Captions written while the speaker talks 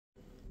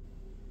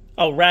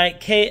All right,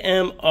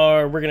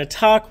 KMR, we're going to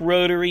talk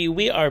rotary.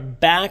 We are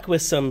back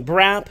with some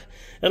BRAP,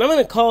 and I'm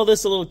going to call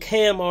this a little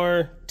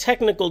KMR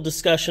technical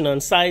discussion on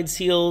side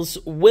seals,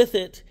 with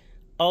it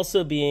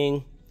also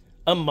being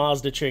a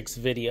Mazdatrix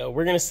video.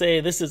 We're going to say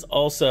this is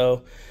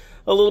also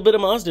a little bit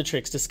of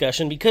Mazdatrix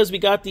discussion because we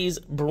got these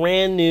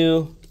brand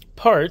new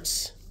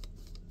parts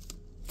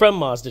from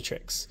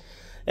Mazdatrix.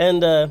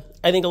 And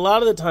I think a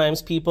lot of the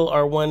times people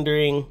are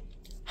wondering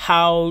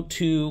how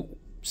to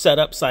set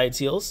up side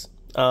seals,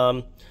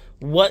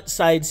 what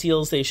side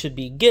seals they should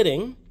be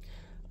getting,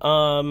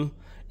 and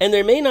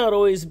there may not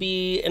always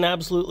be an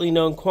absolutely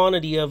known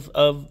quantity of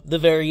the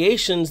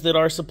variations that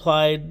are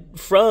supplied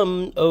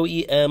from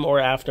OEM or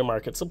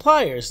aftermarket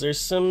suppliers. There's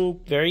some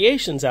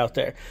variations out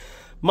there.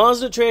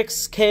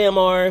 Mazdatrix,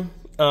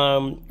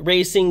 KMR,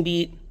 Racing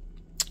Beat,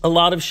 a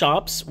lot of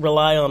shops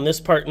rely on this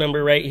part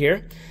number right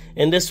here,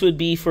 and this would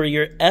be for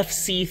your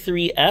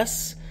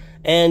FC3S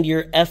and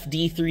your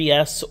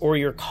FD3S or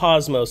your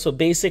Cosmo. So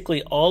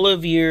basically all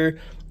of your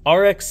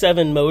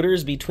RX-7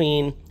 motors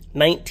between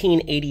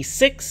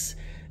 1986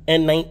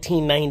 and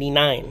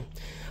 1999.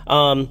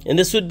 And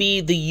this would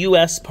be the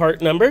US part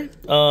number.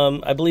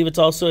 I believe it's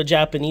also a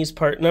Japanese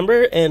part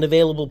number and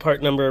available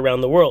part number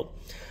around the world.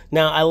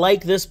 Now, I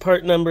like this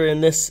part number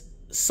and this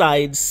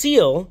side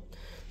seal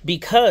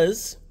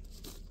because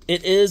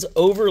it is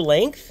over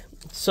length.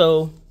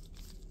 So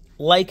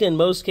like in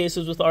most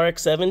cases with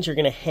RX-7s, you're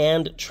going to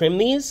hand trim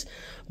these,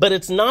 but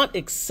it's not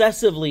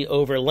excessively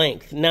over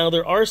length. Now,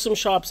 there are some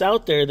shops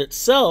out there that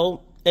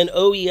sell an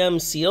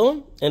OEM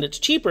seal, and it's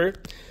cheaper,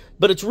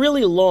 but it's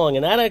really long,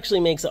 and that actually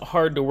makes it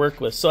hard to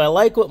work with. So I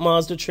like what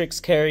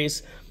Mazdatrix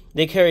carries.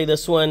 They carry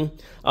this one.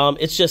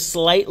 It's just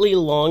slightly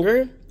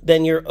longer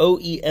than your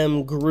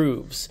OEM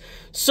grooves.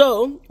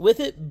 So with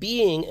it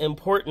being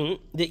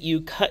important that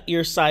you cut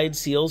your side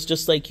seals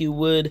just like you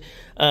would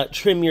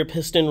trim your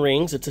piston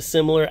rings, it's a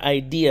similar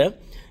idea.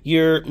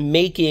 You're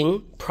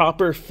making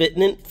proper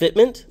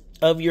fitment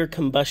of your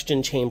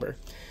combustion chamber.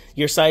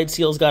 Your side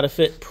seals got to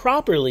fit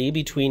properly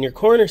between your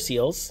corner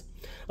seals,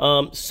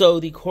 so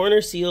the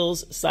corner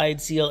seals,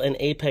 side seal, and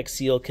apex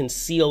seal can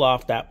seal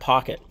off that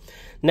pocket.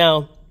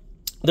 Now,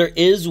 there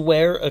is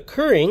wear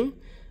occurring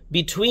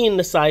between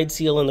the side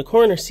seal and the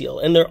corner seal,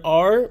 and there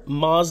are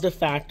Mazda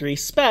factory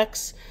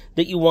specs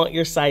that you want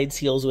your side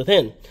seals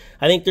within.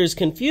 I think there's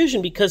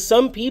confusion because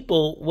some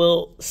people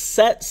will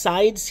set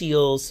side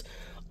seals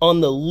on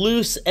the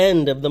loose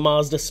end of the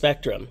Mazda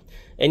spectrum.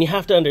 And you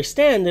have to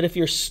understand that if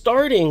you're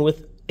starting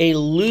with a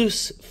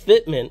loose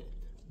fitment,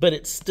 but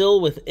it's still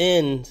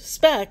within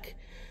spec,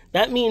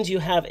 that means you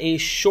have a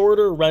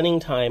shorter running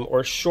time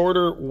or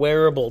shorter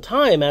wearable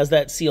time as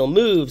that seal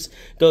moves,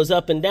 goes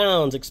up and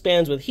down,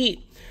 expands with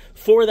heat,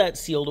 for that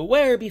seal to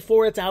wear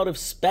before it's out of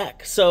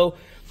spec. So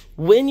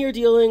when you're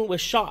dealing with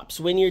shops,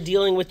 when you're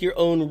dealing with your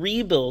own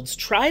rebuilds,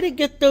 try to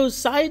get those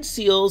side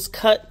seals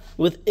cut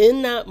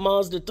within that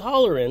Mazda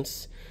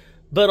tolerance,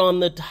 but on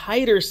the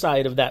tighter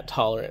side of that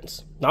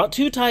tolerance. Not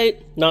too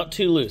tight, not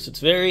too loose. It's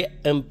very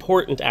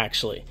important,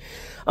 actually.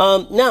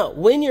 Now,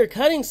 when you're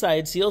cutting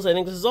side seals, I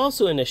think this is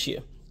also an issue.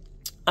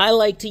 I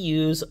like to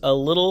use a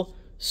little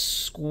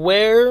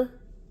square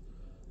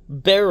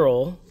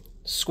barrel,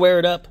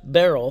 squared up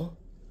barrel,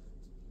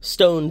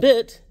 stone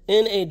bit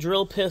in a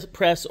drill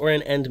press or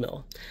an end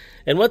mill.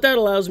 And what that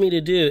allows me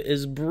to do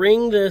is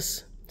bring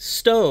this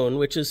stone,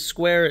 which is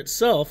square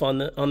itself on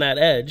that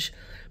edge,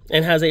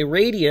 and has a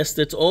radius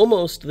that's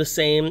almost the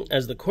same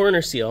as the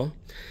corner seal.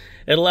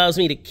 It allows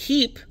me to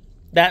keep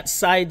that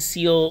side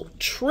seal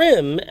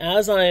trim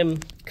as I'm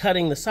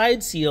cutting the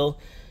side seal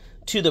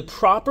to the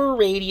proper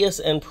radius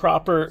and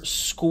proper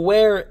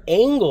square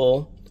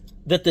angle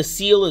that the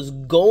seal is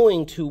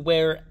going to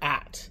wear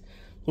at.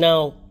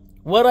 Now,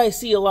 what I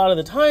see a lot of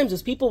the times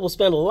is people will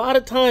spend a lot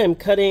of time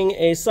cutting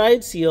a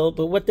side seal,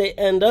 but what they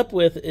end up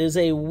with is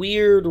a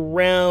weird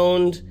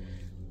round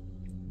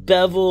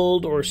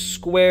beveled or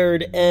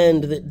squared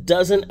end that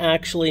doesn't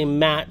actually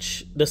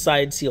match the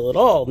side seal at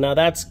all. Now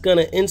that's going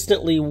to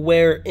instantly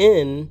wear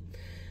in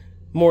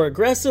more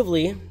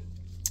aggressively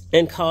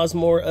and cause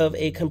more of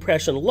a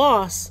compression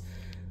loss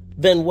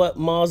than what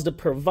Mazda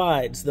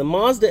provides. The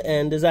Mazda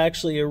end is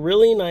actually a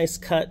really nice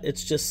cut.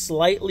 It's just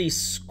slightly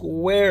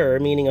square,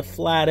 meaning a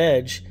flat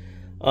edge,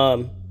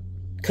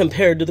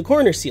 compared to the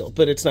corner seal,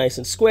 but it's nice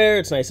and square,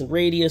 it's nice and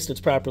radiused, it's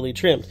properly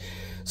trimmed.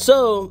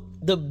 So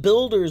the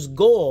builder's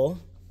goal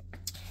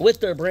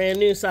with their brand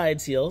new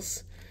side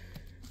seals,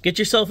 get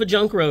yourself a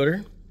junk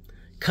rotor,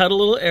 cut a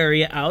little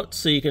area out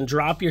so you can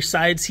drop your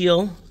side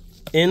seal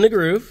in the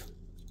groove,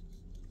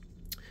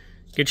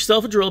 get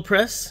yourself a drill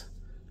press.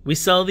 We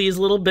sell these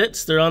little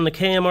bits. They're on the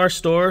KMR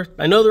store.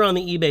 I know they're on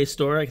the eBay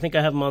store. I think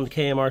I have them on the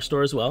KMR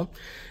store as well.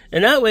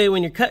 And that way,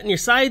 when you're cutting your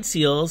side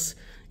seals,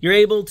 you're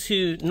able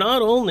to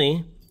not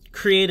only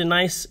create a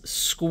nice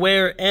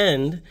square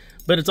end,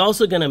 but it's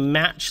also going to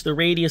match the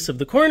radius of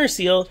the corner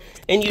seal,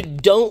 and you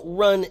don't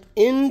run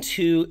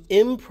into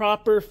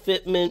improper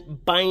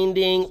fitment,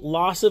 binding,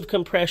 loss of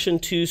compression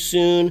too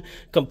soon,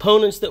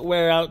 components that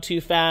wear out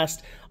too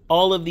fast.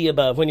 all of the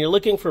above. When you're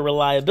looking for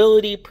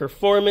reliability,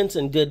 performance,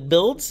 and good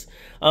builds,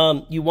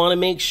 you want to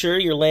make sure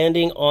you're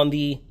landing on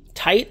the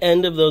tight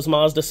end of those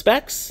Mazda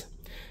specs.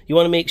 You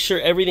want to make sure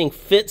everything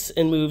fits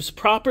and moves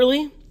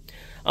properly.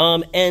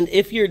 And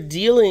if you're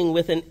dealing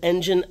with an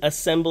engine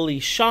assembly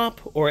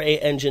shop or a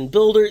engine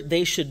builder,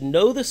 they should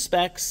know the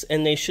specs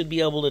and they should be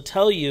able to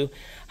tell you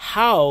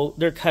how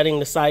they're cutting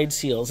the side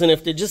seals. And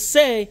if they just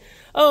say,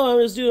 oh, I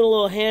was doing a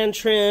little hand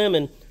trim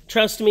and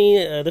trust me,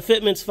 the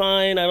fitment's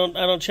fine, I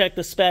don't check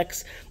the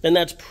specs, then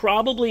that's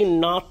probably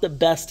not the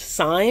best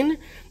sign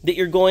that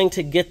you're going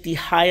to get the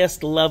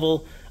highest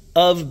level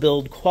of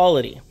build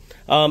quality.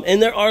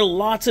 And there are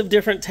lots of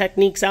different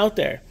techniques out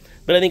there.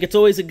 But I think it's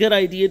always a good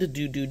idea to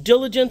do due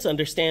diligence,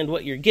 understand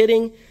what you're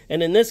getting,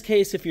 and in this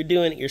case, if you're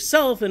doing it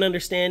yourself, an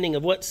understanding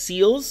of what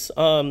seals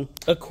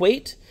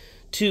equate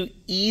to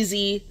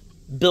easy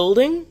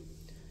building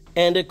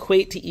and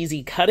equate to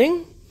easy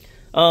cutting,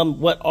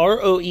 what are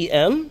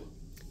OEM,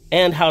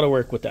 and how to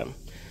work with them.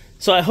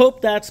 So I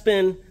hope that's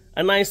been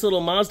a nice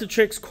little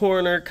Mazdatrix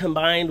corner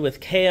combined with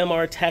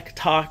KMR Tech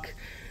Talk.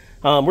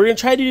 We're going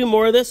to try to do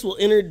more of this. We'll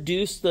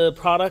introduce the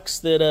products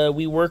that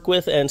we work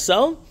with and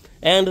sell,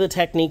 and the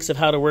techniques of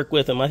how to work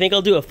with them. I think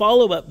I'll do a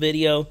follow-up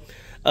video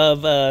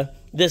of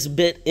this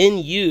bit in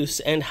use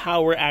and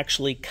how we're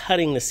actually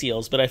cutting the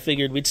seals, but I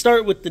figured we'd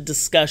start with the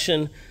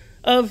discussion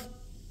of,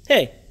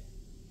 hey,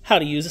 how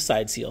to use a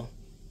side seal.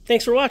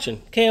 Thanks for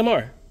watching.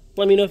 KMR.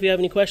 Let me know if you have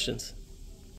any questions.